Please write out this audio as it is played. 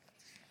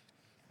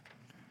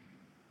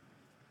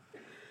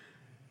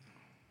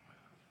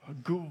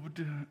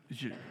God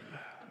jul.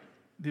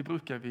 Det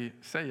brukar vi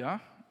säga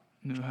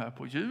nu här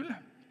på jul.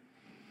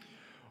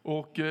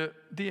 Och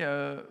det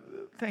är,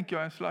 tänker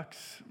jag, en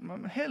slags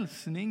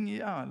hälsning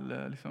i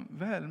all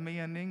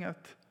välmening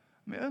att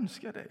jag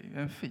önskar dig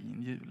en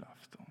fin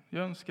julafton.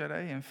 Jag önskar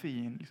dig en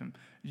fin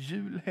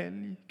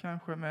julhelg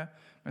kanske med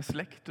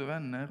släkt och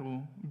vänner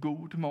och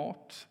god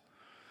mat.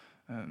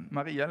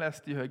 Maria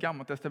läste ju i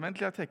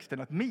gammaltestamentliga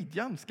texten att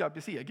Midjan ska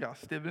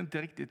besegras. Det är väl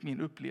inte riktigt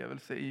min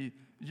upplevelse i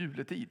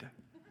juletid.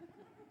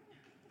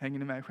 Hänger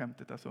ni med i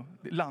skämtet? Alltså?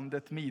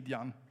 Landet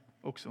Midjan,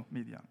 också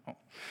Midjan. Ja.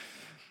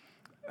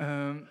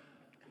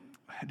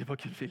 Det var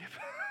kul, Filip.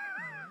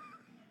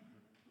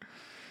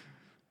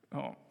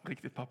 Ja,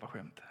 riktigt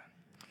pappaskämt.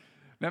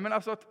 Nej, men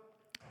alltså att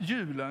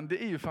julen,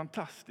 det är ju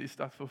fantastiskt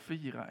att få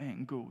fira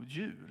en god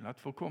jul. Att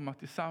få komma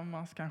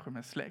tillsammans kanske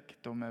med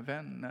släkt och med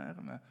vänner,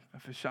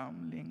 med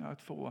församling.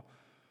 Att få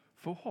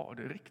ha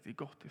det riktigt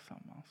gott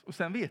tillsammans. Och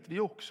sen vet vi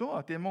också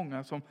att det är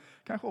många som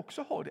kanske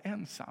också har det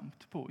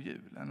ensamt på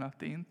julen. Att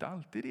det inte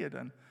alltid är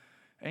den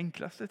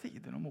enklaste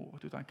tiden om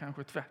året, utan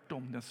kanske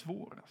tvärtom den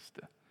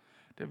svåraste.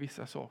 Där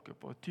vissa saker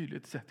på ett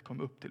tydligt sätt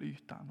kommer upp till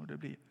ytan och det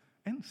blir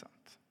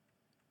ensamt.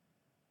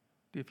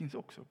 Det finns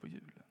också på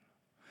julen.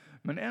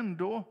 Men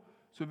ändå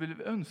så vill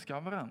vi önska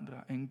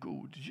varandra en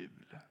god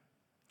jul.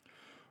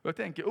 Och jag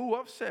tänker,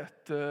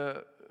 oavsett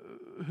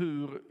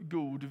hur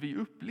god vi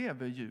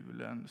upplever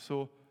julen,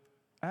 så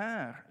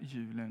är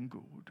julen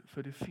god.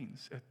 För det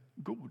finns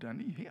goda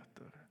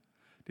nyheter.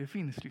 Det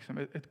finns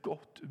ett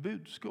gott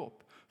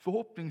budskap.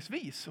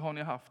 Förhoppningsvis har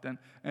ni haft en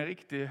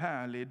riktigt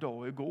härlig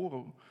dag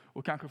igår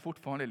och kanske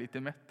fortfarande är lite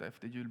mätta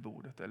efter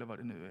julbordet eller vad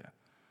det nu är.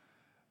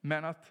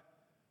 Men att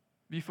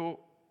vi får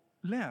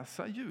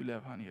läsa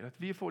julevangeliet.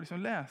 Vi får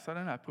läsa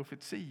den här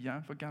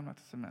profetian för Gamla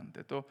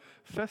testamentet och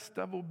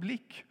fästa vår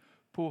blick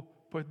på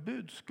ett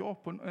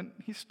budskap, på en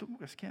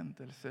historisk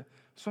händelse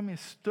som är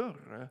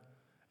större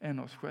än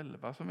oss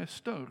själva, som är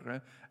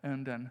större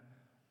än den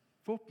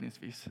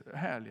förhoppningsvis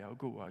härliga och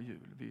goda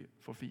jul vi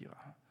får fira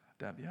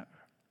där vi är.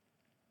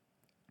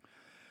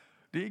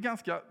 Det är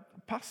ganska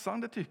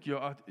passande, tycker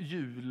jag, att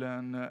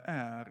julen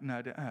är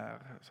när det är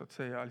så att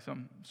säga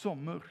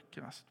som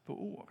mörkast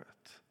på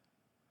året.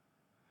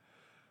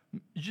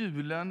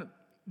 Julen,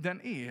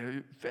 den är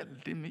ju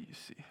väldigt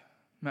mysig.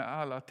 Med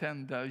alla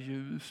tända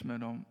ljus, med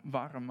de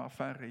varma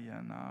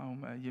färgerna och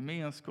med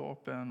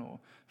gemenskapen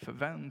och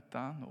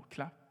förväntan och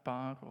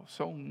klappar och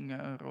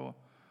sånger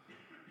och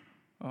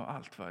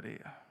allt vad det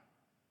är.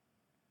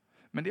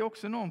 Men det är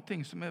också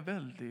någonting som är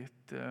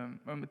väldigt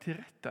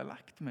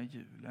tillrättalagt med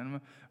julen.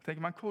 Jag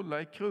tänker, man kollar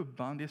i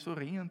krubban, det är så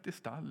rent i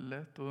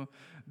stallet och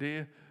det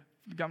är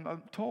gamla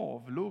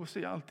tavlor,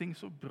 ser allting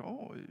så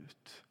bra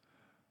ut.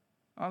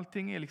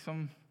 Allting är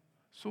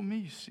så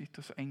mysigt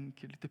och så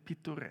enkelt, lite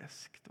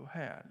pittoreskt och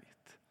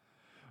härligt.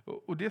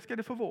 Och det ska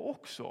det få vara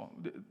också.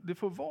 Det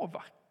får vara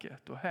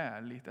vackert och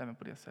härligt även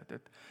på det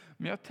sättet.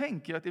 Men jag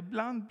tänker att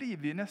ibland blir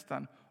vi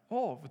nästan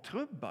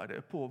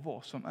avtrubbade på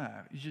vad som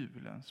är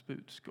julens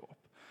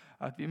budskap.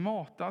 Att vi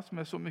matas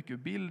med så mycket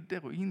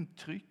bilder och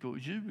intryck och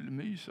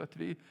julmys att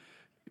vi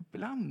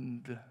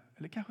ibland,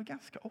 eller kanske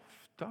ganska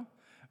ofta,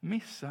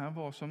 missar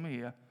vad som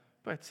är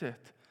på ett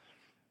sätt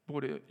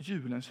både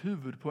julens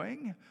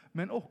huvudpoäng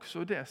men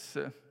också dess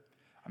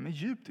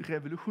djupt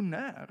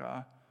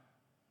revolutionära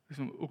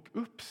och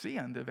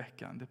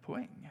uppseendeväckande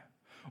poäng.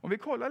 Om vi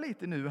kollar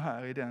lite nu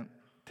här i den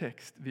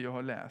text vi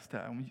har läst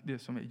här om det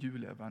som är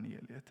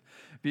julevangeliet.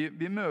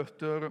 Vi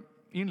möter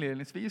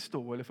inledningsvis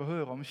då, eller får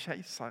höra om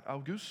kejsar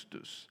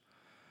Augustus,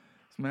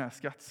 som är den här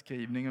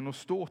skattskrivningen, och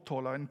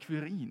ståthållaren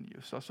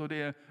Quirinius. Alltså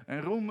det är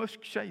en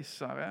romersk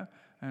kejsare,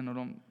 en av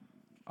de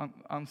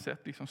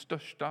ansett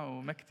största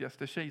och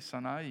mäktigaste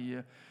kejsarna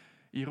i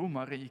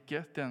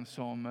romarriket, den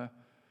som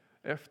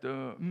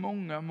efter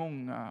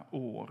många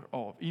år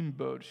av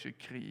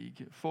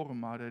inbördeskrig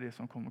formade det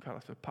som kommer att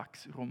kallas för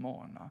Pax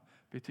Romana.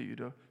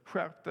 Betyder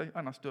skärp dig,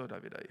 annars dödar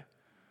vi dig.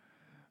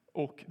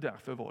 Och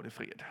därför var det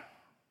fred.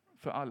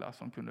 För alla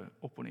som kunde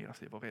opponera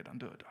sig var redan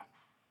döda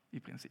i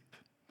princip.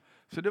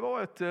 Så det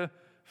var ett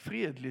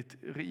fredligt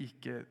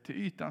rike till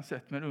ytan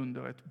sett, men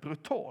under ett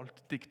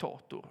brutalt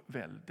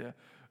diktatorvälde,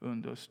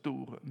 under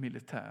stor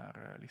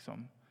militär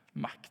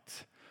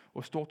makt.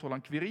 Och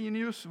ståthållaren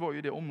Quirinius var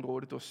ju det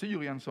området av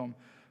Syrien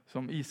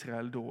som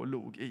Israel då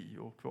låg i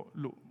och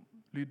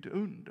lydde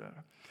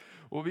under.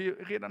 Och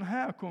redan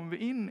här kommer vi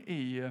in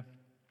i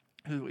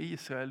hur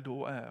Israel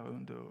då är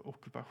under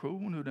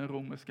ockupation, hur den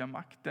romerska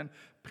makten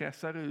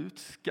pressar ut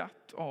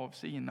skatt av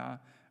sina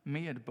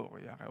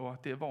medborgare och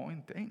att det var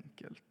inte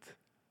enkelt.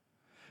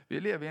 De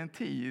levde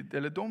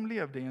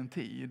i en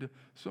tid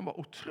som var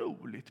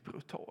otroligt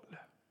brutal.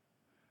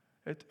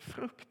 Ett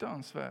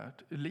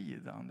fruktansvärt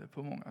lidande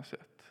på många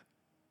sätt.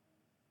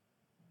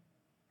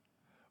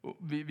 Och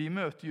vi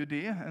möter ju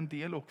det en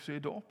del också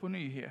idag på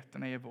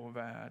nyheterna i vår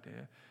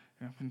värld.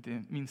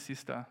 Inte minst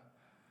sista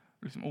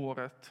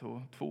året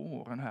och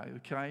 2 åren här i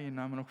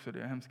Ukraina, men också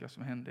det hemska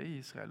som hände i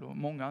Israel och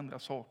många andra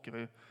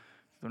saker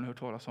Då har ni hört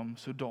talas om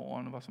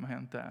Sudan och vad som har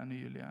hänt där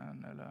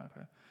nyligen,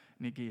 eller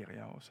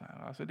Nigeria och så här.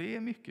 Alltså det är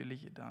mycket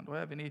lidande, och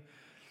även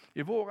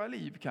i våra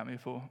liv kan vi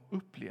få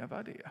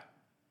uppleva det.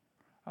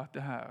 Att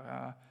det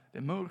här,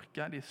 det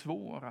mörka, det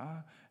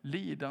svåra,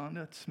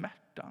 lidandet,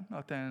 smärtan,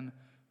 att den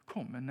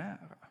kommer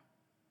nära.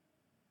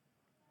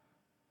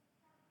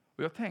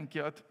 Och jag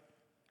tänker att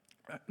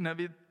när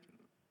vi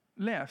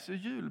läser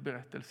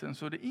julberättelsen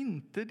så är det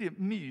inte det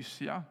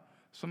mysiga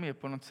som är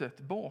på något sätt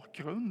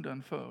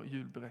bakgrunden för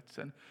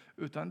julberättelsen,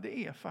 utan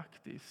det är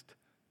faktiskt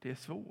det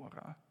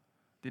svåra,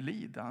 det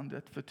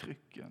lidandet,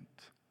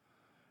 förtrycket,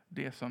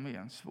 det som är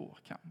en svår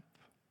kamp.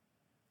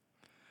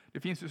 Det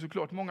finns ju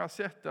såklart många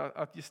sätt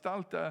att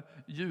gestalta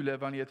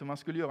julevangeliet om man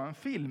skulle göra en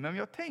film, men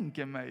jag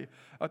tänker mig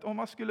att om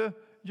man skulle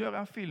göra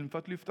en film för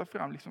att lyfta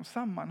fram liksom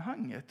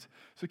sammanhanget,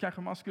 så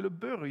kanske man skulle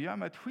börja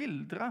med att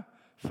skildra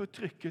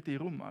förtrycket i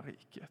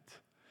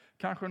romarriket.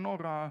 Kanske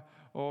några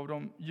av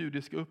de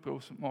judiska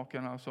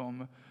upprorsmakarna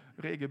som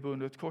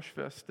regelbundet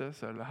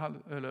korsfästes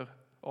eller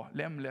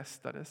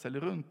lemlästades, eller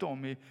runt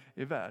om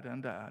i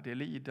världen där det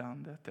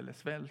lidandet eller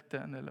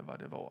svälten eller vad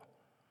det var.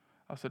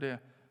 Alltså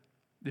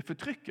det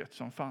förtrycket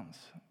som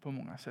fanns på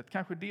många sätt.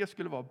 Kanske det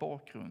skulle vara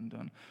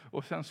bakgrunden,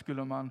 och sen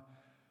skulle man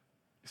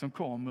liksom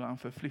kameran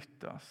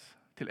förflyttas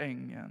till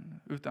ängen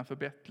utanför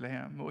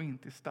Betlehem och in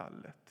till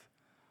stallet.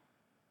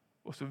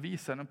 Och så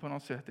visar den på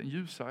något sätt en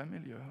ljusare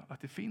miljö,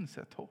 att det finns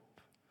ett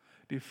hopp.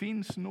 Det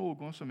finns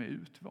någon som är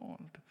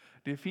utvald.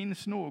 Det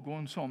finns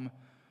någon som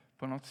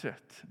på något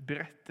sätt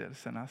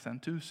berättelserna sedan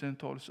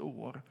tusentals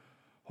år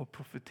har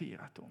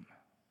profeterat om.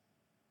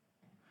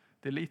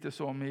 Det är lite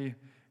som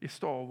i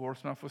Star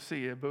Wars, man får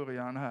se i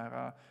början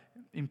här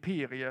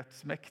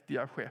imperiets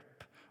mäktiga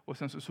skepp, och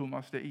sen så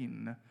zoomas det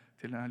in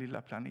till den här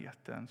lilla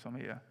planeten som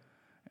är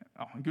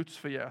en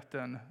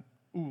gudsförgäten,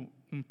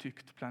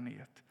 omtyckt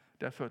planet.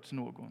 Där föds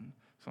någon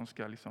som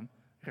ska liksom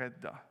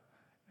rädda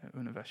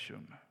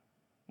universum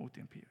mot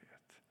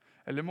imperiet.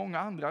 Eller många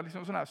andra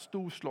liksom sådana här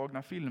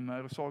storslagna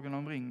filmer, Sagan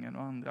om ringen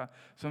och andra,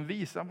 som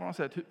visar på något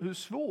sätt hur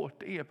svårt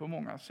det är på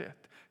många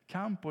sätt.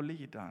 Kamp och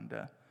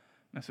lidande,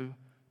 men så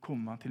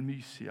kommer man till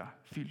mysiga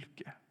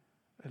fylke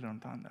eller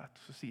något annat,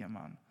 så ser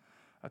man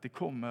att det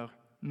kommer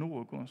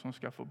någon som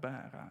ska få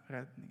bära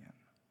räddningen.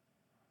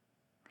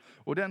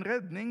 Och den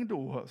räddning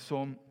då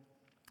som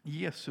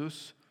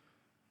Jesus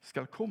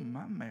ska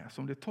komma med,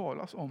 som det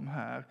talas om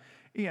här,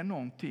 är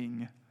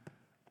någonting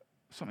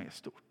som är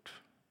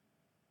stort.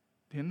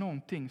 Det är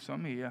någonting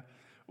som är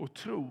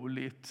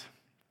otroligt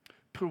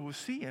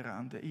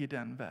provocerande i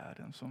den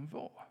världen som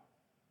var.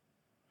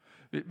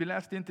 Vi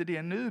läste inte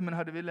det nu, men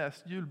hade vi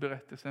läst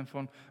julberättelsen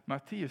från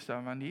Matteus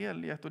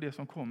evangeliet och det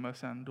som kommer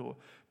sen då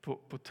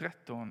på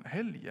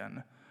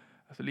 13-helgen,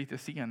 alltså lite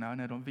senare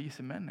när de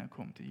vise männen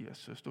kom till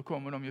Jesus, då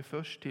kommer de ju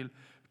först till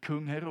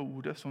kung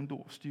Herodes som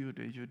då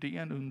styrde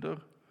Judeen under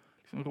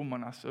liksom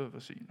romarnas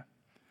översyn.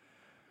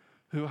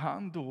 Hur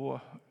han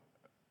då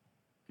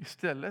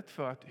istället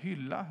för att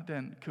hylla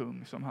den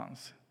kung som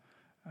hans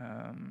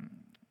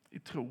i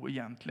tro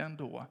egentligen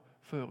då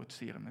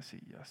förutser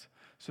Messias,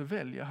 så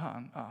väljer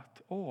han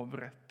att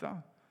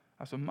avrätta,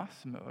 alltså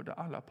massmörda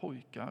alla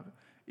pojkar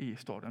i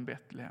staden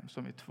Betlehem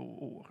som är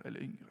 2 år eller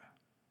yngre.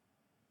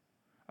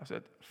 Alltså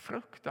ett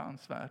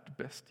fruktansvärt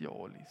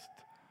bestialiskt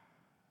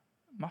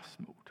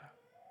massmord.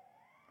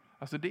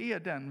 Alltså det är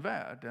den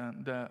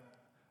världen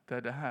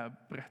där de här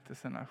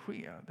berättelserna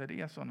sker, där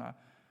det är sådana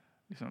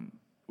liksom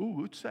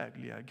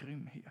outsägliga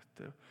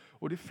grymheter.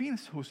 Och det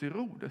finns hos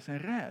Herodes en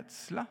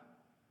rädsla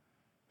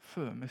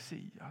för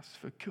Messias,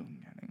 för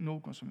kungen,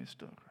 någon som är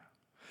större.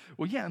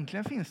 Och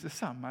egentligen finns det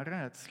samma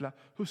rädsla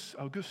hos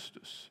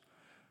Augustus.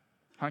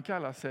 Han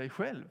kallar sig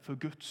själv för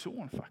Guds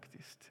son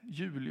faktiskt.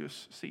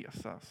 Julius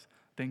Caesars,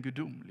 den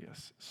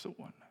gudomliges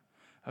son.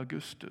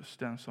 Augustus,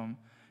 den som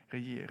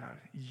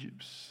regerar i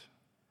ljus.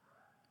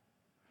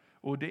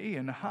 Och det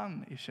är när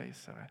han är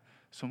kejsare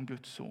som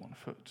Guds son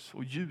föds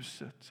och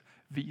ljuset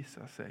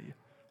visar sig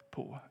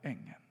på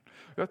ängen.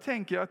 Jag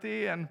tänker att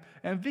det är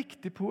en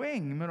viktig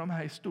poäng med de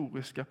här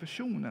historiska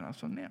personerna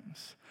som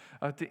nämns.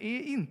 Att det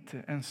är inte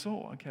en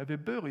saga. Vi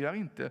börjar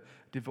inte,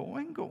 det var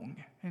en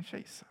gång en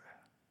kejsare.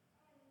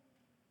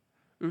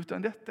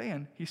 Utan detta är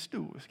en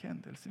historisk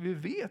händelse. Vi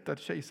vet att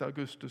kejsar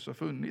Augustus har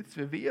funnits.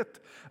 Vi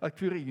vet att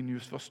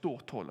Quirinius var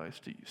ståthållare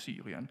i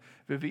Syrien.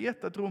 Vi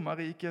vet att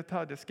romarriket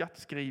hade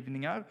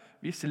skattskrivningar.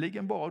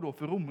 Visserligen bara då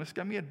för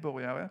romerska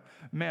medborgare.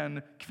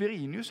 Men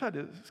Quirinius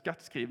hade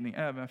skattskrivning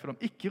även för de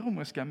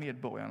icke-romerska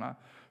medborgarna.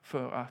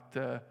 För att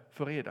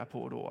få reda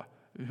på då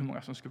hur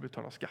många som skulle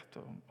betala skatt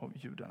av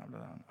judarna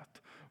bland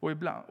annat.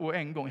 Och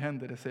en gång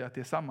hände det sig att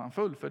det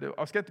sammanföll.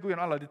 Jag ska inte gå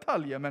igenom alla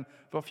detaljer, men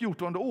var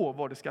 14:e år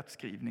var det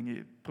skattskrivning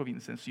i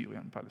provinsen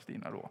Syrien,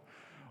 Palestina då.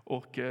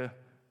 Och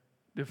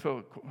det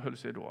förhöll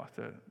sig då att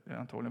det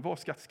antagligen var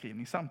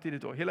skattskrivning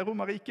samtidigt då. Hela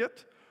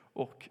romarriket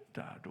och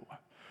där då.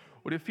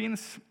 Och det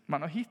finns,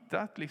 man har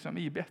hittat liksom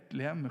i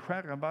Betlehem,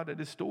 skärvar där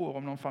det står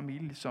om någon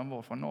familj som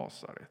var från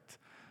Nasaret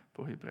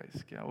på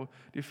hebreiska. Och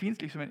det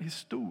finns liksom en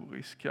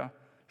historiska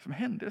som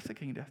händelse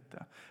kring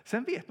detta.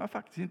 Sen vet man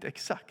faktiskt inte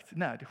exakt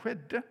när det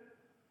skedde.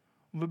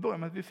 Och vi börjar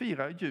med att vi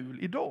firar jul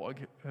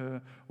idag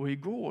och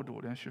igår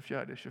då den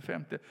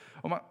 24-25.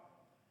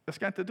 Jag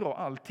ska inte dra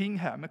allting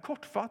här, men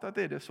kortfattat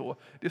är det så.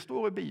 Det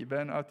står i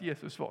Bibeln att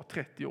Jesus var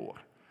 30 år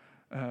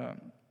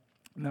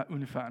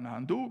ungefär när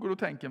han dog. Och då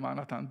tänker man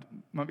att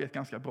man vet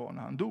ganska bra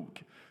när han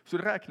dog. Så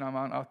räknar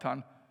man att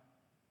han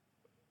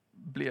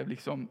blev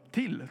liksom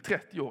till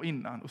 30 år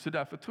innan. Och så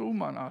därför tror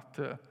man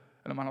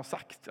eller man har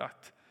sagt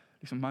att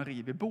liksom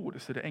Marie vid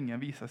bordet, så det ängeln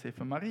visar sig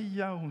för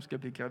Maria och hon ska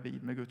bli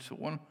gravid med Guds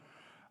son.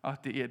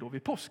 Att det är då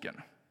vid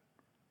påsken.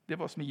 Det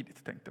var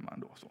smidigt, tänkte man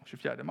då. Så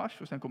 24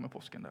 mars och sen kommer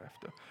påsken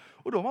därefter.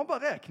 Och då har man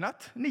bara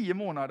räknat 9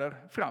 månader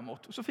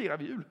framåt och så firar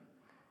vi jul.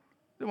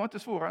 Det var inte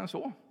svårare än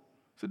så.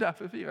 Så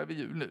därför firar vi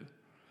jul nu.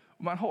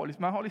 Och man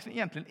har liksom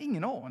egentligen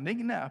ingen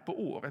aning när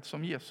på året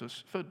som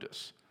Jesus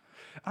föddes.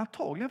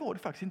 Antagligen var det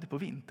faktiskt inte på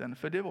vintern,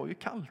 för det var ju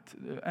kallt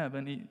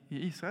även i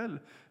Israel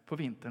på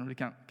vintern och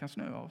det kan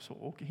snöa och så.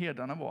 Och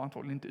herdarna var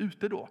antagligen inte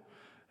ute då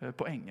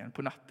på ängen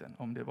på natten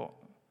om det var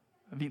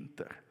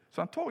vinter.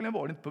 Så antagligen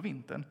var det inte på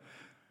vintern.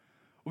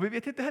 Och vi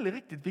vet inte heller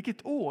riktigt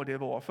vilket år det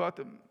var, för att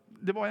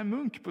det var en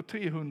munk på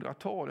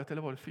 300-talet,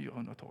 eller var det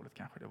 400-talet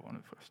kanske det var nu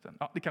förresten.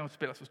 Ja, det kan inte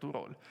spela så stor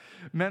roll.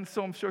 Men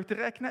som försökte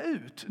räkna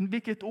ut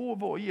vilket år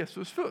var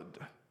Jesus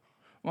född.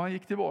 Och han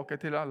gick tillbaka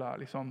till alla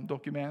liksom,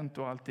 dokument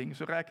och allting,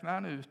 så räknade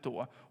han ut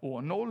då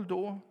år 0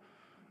 då.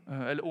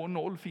 Eller år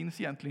 0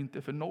 finns egentligen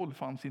inte, för 0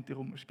 fanns inte i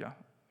romerska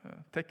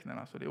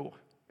tecknen, så det är år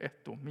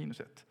 1 då,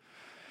 -1.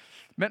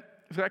 Men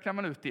så räknar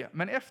man ut det.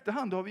 Men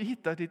efterhand har vi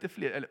hittat lite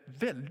fler, eller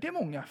väldigt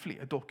många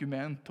fler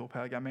dokument och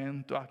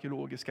pergament och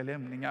arkeologiska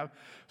lämningar.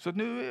 Så att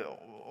nu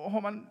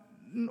har man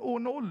år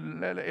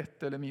 0 eller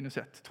 1 eller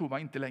 -1 tror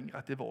man inte längre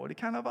att det var. Det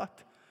kan ha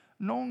varit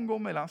någon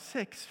gång mellan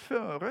 6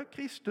 före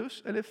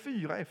Kristus eller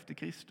 4 efter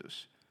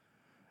Kristus.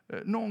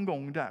 Någon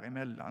gång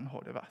däremellan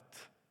har det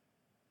varit.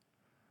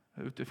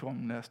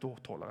 Utifrån när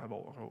ståthållare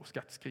var och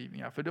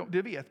skattskrivningar. För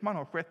det vet man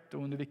har skett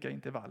under vilka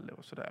intervaller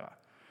och sådär.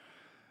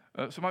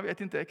 Så man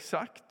vet inte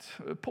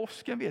exakt.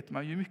 Påsken vet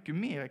man ju mycket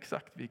mer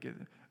exakt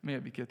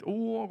vilket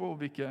år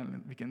och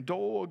vilken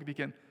dag,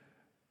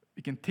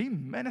 vilken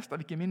timme, nästan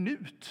vilken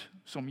minut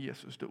som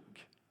Jesus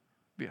dog.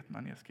 Vet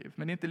man nedskrivet.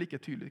 Men det är inte lika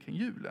tydligt kring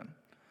julen.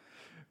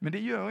 Men det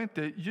gör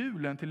inte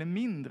julen till en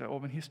mindre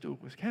av en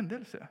historisk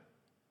händelse.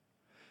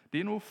 Det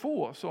är nog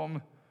få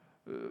som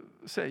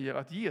säger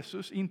att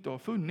Jesus inte har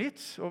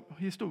funnits av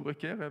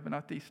historiker, även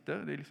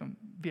ateister. Det är liksom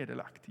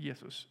vederlagt.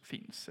 Jesus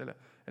finns,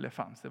 eller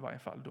fanns i varje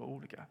fall då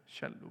olika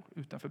källor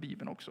utanför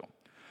Bibeln också.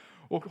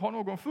 Och har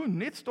någon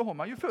funnits, då har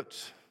man ju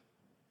fötts.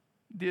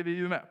 Det är vi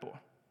ju med på.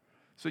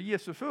 Så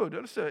Jesu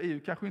födelse är ju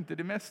kanske inte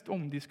det mest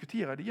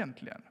omdiskuterade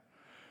egentligen.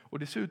 Och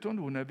dessutom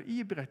då när vi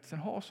i berättelsen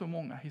har så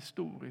många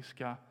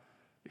historiska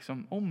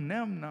liksom,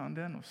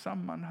 omnämnanden och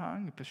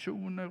sammanhang,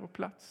 personer och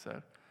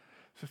platser,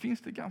 så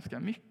finns det ganska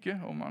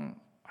mycket, och man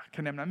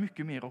kan nämna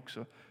mycket mer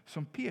också,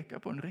 som pekar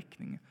på en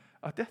riktning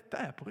att detta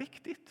är på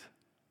riktigt.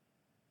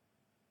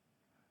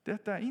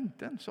 Detta är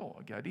inte en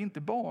saga, det är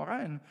inte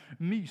bara en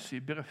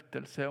mysig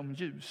berättelse om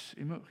ljus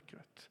i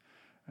mörkret,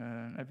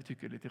 när vi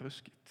tycker det är lite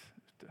ruskigt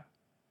ute.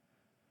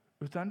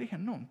 Utan det är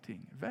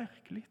någonting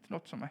verkligt,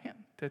 något som har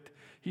hänt, ett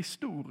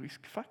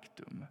historiskt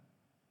faktum.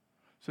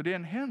 Så det är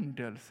en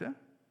händelse,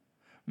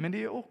 men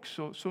det är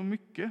också så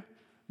mycket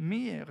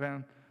mer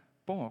än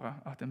bara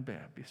att en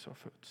bebis har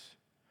fötts.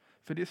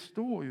 För det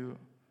står ju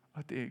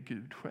att det är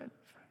Gud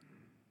själv.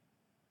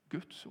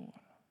 Guds son.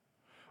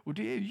 Och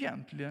det är ju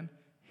egentligen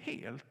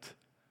helt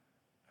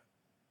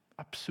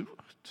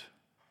absurt.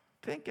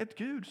 Tänk ett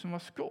Gud som har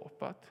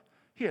skapat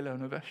hela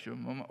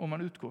universum, om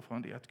man utgår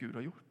från det att Gud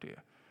har gjort det.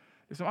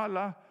 Det är som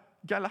alla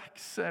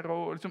galaxer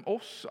och liksom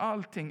oss,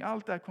 allt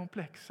är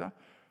komplexa.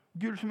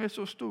 Gud som är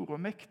så stor och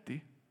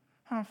mäktig,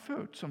 han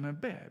föds som en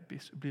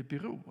bebis och blir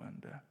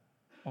beroende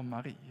av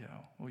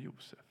Maria och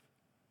Josef.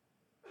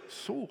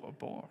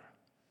 Sårbar.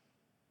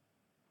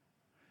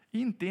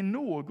 Inte i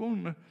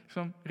någon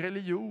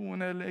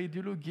religion eller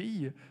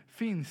ideologi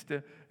finns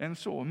det en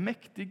så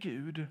mäktig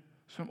Gud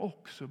som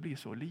också blir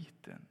så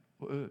liten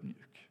och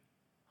ödmjuk.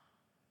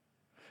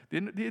 Det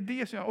är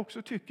det som jag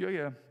också tycker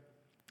är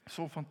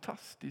så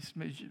fantastiskt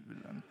med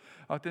julen.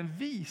 Att den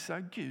visar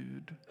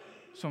Gud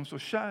som så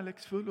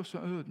kärleksfull och så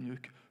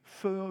ödmjuk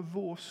för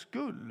vår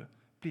skull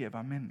blev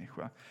han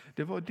människa.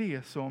 Det var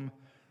det som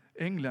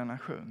änglarna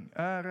sjöng.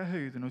 Ära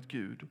höjden åt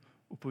Gud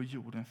och på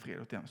jorden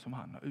fred åt dem som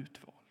han har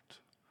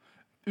utvalt.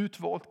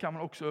 Utvalt kan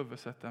man också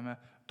översätta med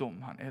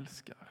dem han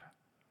älskar.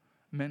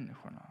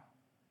 Människorna,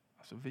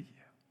 alltså vi.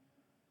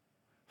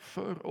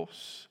 För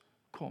oss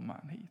kom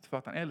han hit. För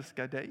att han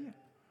älskar dig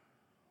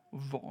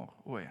och var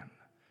och en.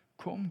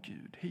 Kom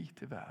Gud hit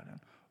till världen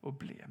och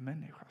blev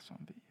människa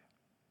som vi.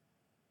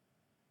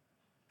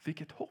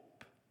 Vilket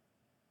hopp.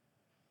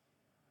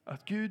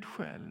 Att Gud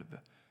själv,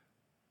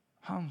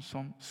 han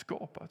som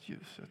skapat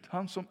ljuset,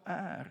 han som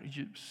är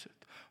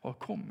ljuset, har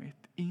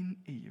kommit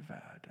in i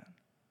världen.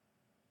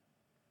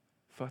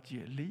 För att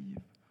ge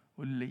liv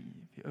och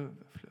liv i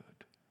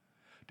överflöd.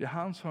 Det är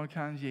han som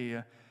kan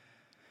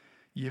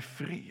ge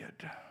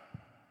fred.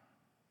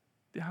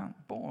 Det är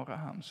bara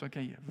han som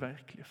kan ge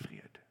verklig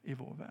fred i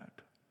vår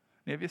värld.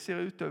 När vi ser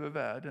ut över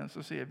världen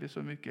så ser vi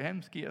så mycket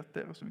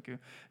hemskheter och så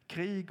mycket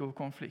krig och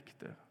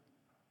konflikter.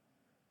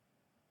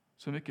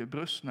 Så mycket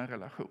brustna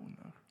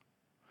relationer.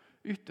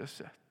 Ytterst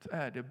sett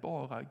är det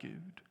bara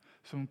Gud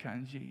som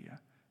kan ge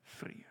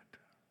fred.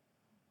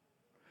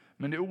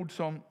 Men det ord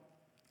som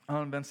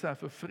används här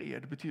för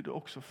fred betyder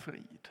också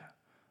frid.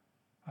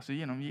 Alltså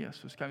genom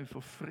Jesus kan vi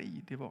få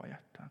frid i våra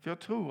hjärtan. För jag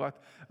tror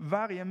att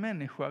varje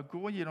människa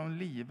går genom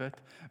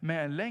livet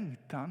med en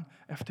längtan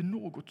efter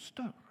något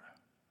större.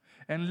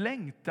 En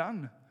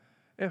längtan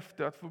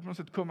efter att få på något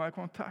sätt komma i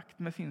kontakt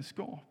med sin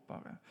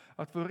skapare.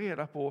 Att få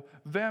reda på,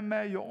 vem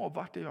är jag?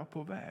 Vart är jag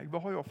på väg?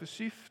 Vad har jag för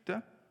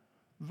syfte?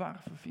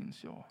 Varför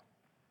finns jag?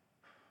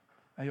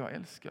 Är jag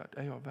älskad?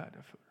 Är jag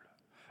värdefull?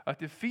 Att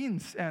det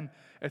finns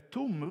ett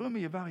tomrum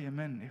i varje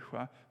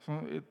människa som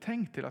är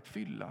tänkt till att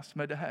fyllas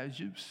med det här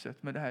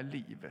ljuset, med det här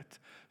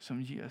livet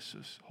som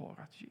Jesus har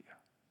att ge.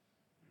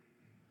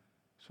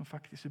 Som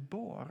faktiskt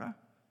bara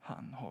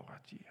han har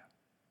att ge.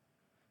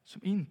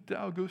 Som inte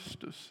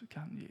Augustus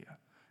kan ge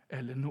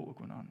eller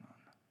någon annan.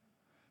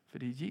 För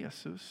det är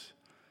Jesus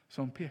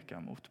som pekar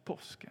mot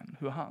påsken,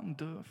 hur han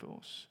dör för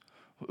oss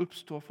och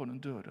uppstår från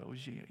den döda och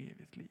ger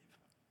evigt liv.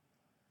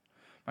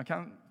 Man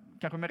kan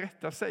kanske med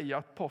rätta säga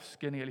att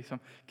påsken är liksom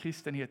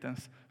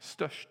kristenhetens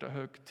största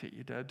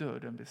högtid där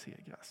döden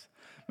besegras.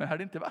 Men hade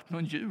det inte varit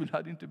någon jul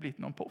hade det inte blivit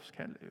någon påsk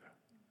heller.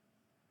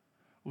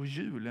 Och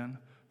julen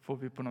får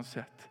vi på något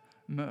sätt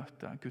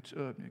möta Guds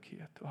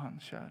ödmjukhet och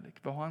hans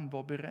kärlek. Vad han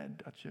var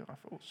beredd att göra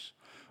för oss.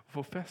 Och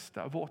få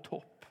fästa vårt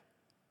hopp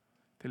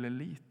till en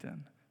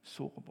liten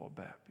sårbar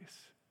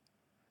bebis.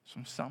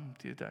 Som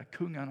samtidigt är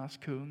kungarnas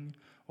kung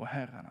och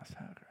herrarnas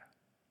herre.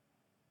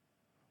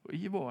 Och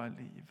i våra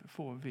liv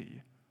får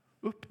vi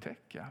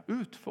upptäcka,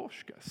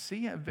 utforska,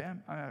 se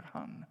vem är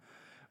han.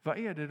 Vad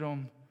är det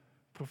de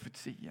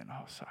profetierna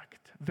har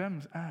sagt?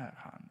 Vem är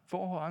han?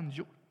 Vad har han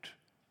gjort?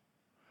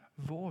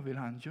 Vad vill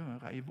han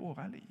göra i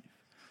våra liv?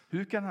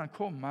 Hur kan han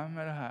komma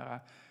med det här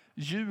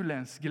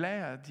julens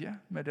glädje,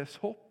 med dess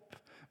hopp,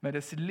 med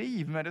dess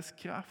liv, med dess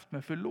kraft,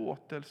 med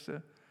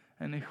förlåtelse,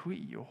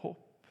 energi och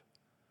hopp.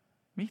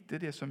 Mitt i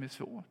det som är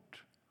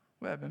svårt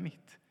och även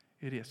mitt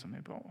i det som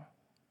är bra.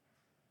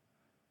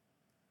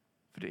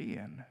 För det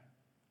är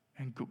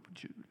en god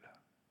jul.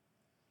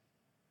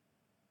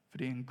 För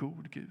det är en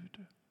god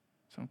Gud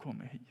som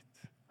kommer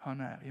hit.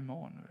 Han är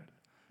Immanuel,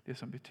 det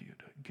som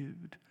betyder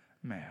Gud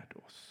med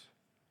oss.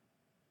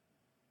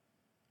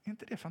 Är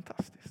inte det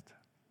fantastiskt?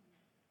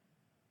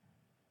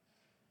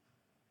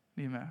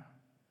 Ni är med?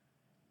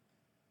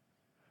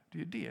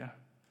 Det är det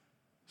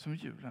som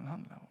julen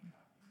handlar om.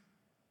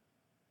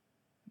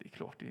 Det är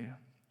klart det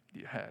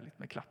är härligt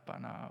med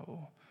klapparna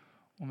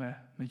och med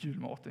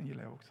julmaten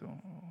gillar jag också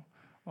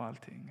och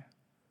allting.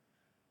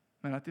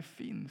 Men att det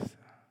finns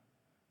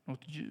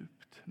något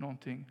djupt,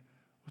 någonting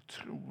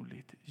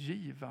otroligt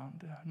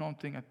givande,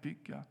 någonting att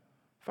bygga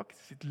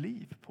faktiskt sitt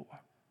liv på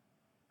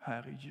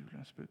här i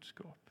julens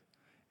budskap.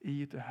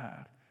 I det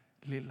här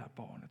lilla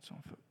barnet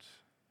som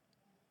föds.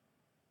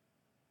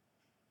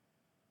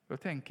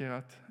 Jag tänker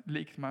att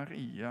likt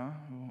Maria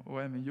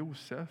och även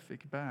Josef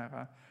fick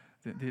bära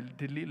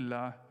det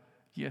lilla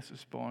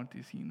Jesusbarnet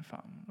i sin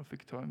famn och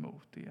fick ta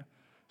emot det,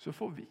 så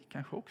får vi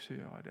kanske också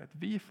göra det. Att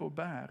vi får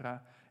bära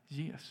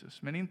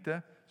Jesus, men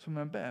inte som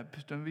en bebis,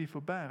 utan vi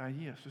får bära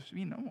Jesus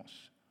inom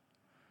oss.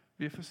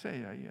 Vi får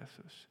säga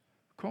Jesus,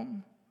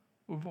 kom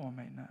och var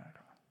mig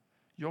nära.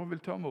 Jag vill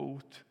ta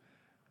emot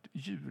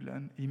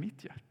julen i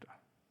mitt hjärta.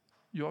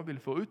 Jag vill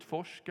få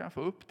utforska,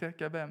 få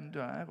upptäcka vem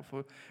du är och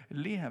få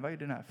leva i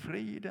den här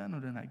friden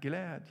och den här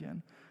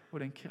glädjen och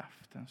den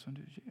kraften som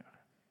du ger.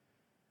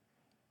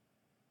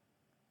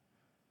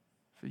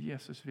 För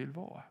Jesus vill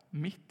vara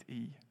mitt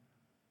i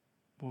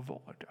vår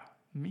vardag,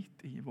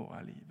 mitt i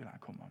våra liv vill han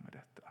komma med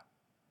detta.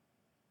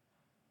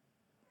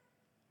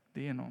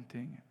 Det är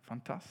någonting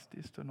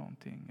fantastiskt och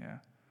någonting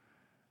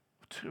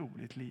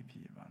otroligt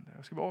livgivande.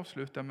 Jag ska bara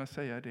avsluta med att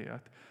säga det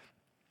att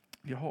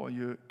vi har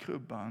ju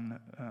krubban,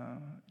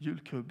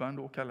 julkrubban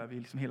då kallar vi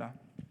liksom hela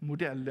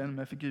modellen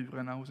med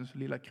figurerna hos den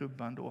lilla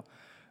krubban då.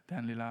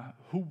 Den lilla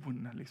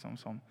horn liksom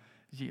som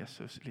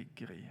Jesus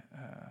ligger i,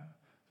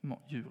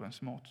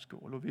 djurens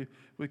matskål. Och vi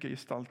brukar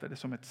gestalta det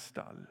som ett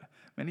stall.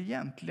 Men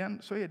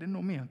egentligen så är det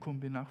nog mer en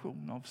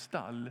kombination av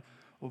stall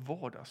och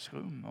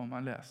vardagsrum om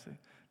man läser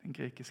den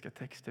grekiska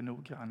texten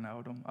noggranna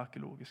och de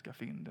arkeologiska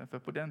fynden. För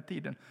på den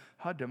tiden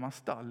hade man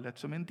stallet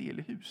som en del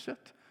i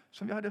huset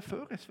som vi hade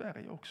förr i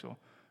Sverige också.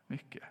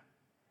 Mycket.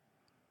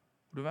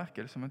 Och då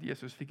verkar det som att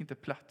Jesus fick inte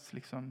plats,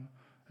 liksom,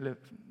 eller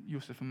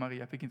Josef och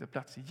Maria fick inte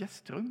plats i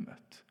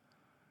gästrummet.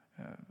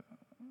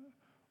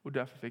 Och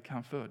därför fick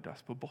han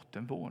födas på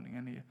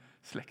bottenvåningen i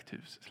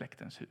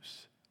släktens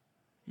hus.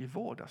 I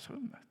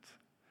vardagsrummet.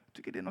 Jag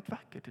tycker det är något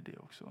vackert i det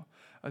också.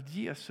 Att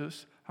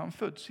Jesus, han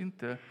föds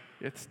inte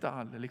i ett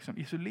stall liksom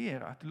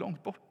isolerat,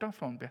 långt borta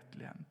från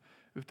Betlehem.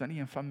 Utan i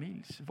en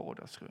familjs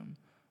vardagsrum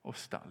och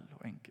stall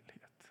och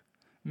enkelhet.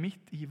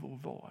 Mitt i vår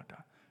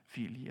vardag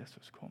vill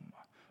Jesus komma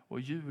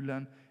Och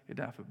julen är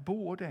därför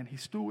både en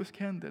historisk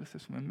händelse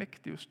som är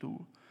mäktig och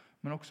stor,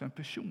 men också en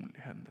personlig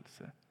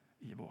händelse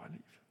i våra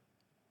liv.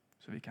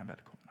 Så vi kan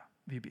välkomna.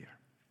 Vi ber.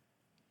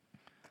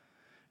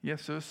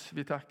 Jesus,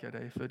 vi tackar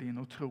dig för din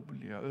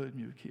otroliga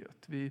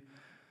ödmjukhet.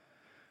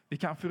 Vi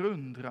kan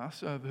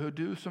förundras över hur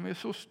du som är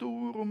så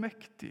stor och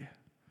mäktig,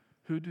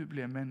 hur du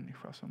blev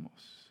människa som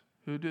oss.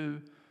 Hur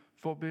du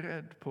var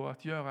beredd på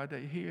att göra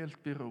dig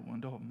helt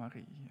beroende av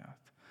Maria.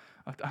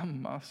 Att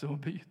ammas och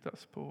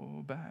bytas på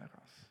och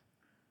bäras.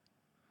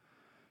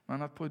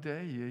 Men att på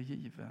dig är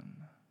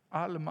given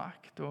all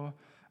makt och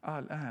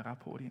all ära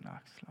på dina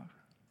axlar.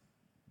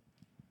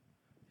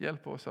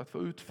 Hjälp oss att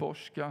få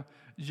utforska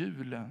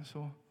julens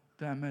och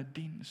därmed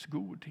dins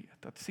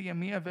godhet. Att se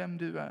mer vem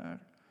du är.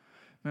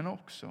 Men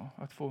också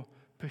att få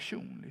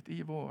personligt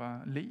i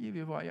våra liv,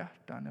 i våra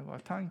hjärtan, i våra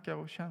tankar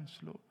och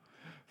känslor.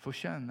 Få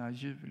känna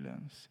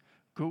julens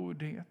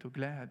godhet och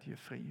glädje,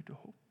 frid och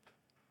hopp.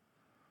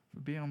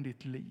 Vi ber om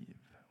ditt liv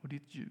och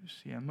ditt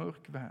ljus i en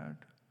mörk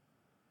värld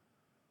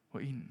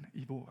och in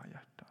i våra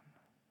hjärtan.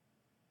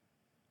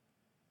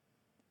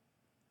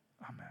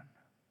 Amen.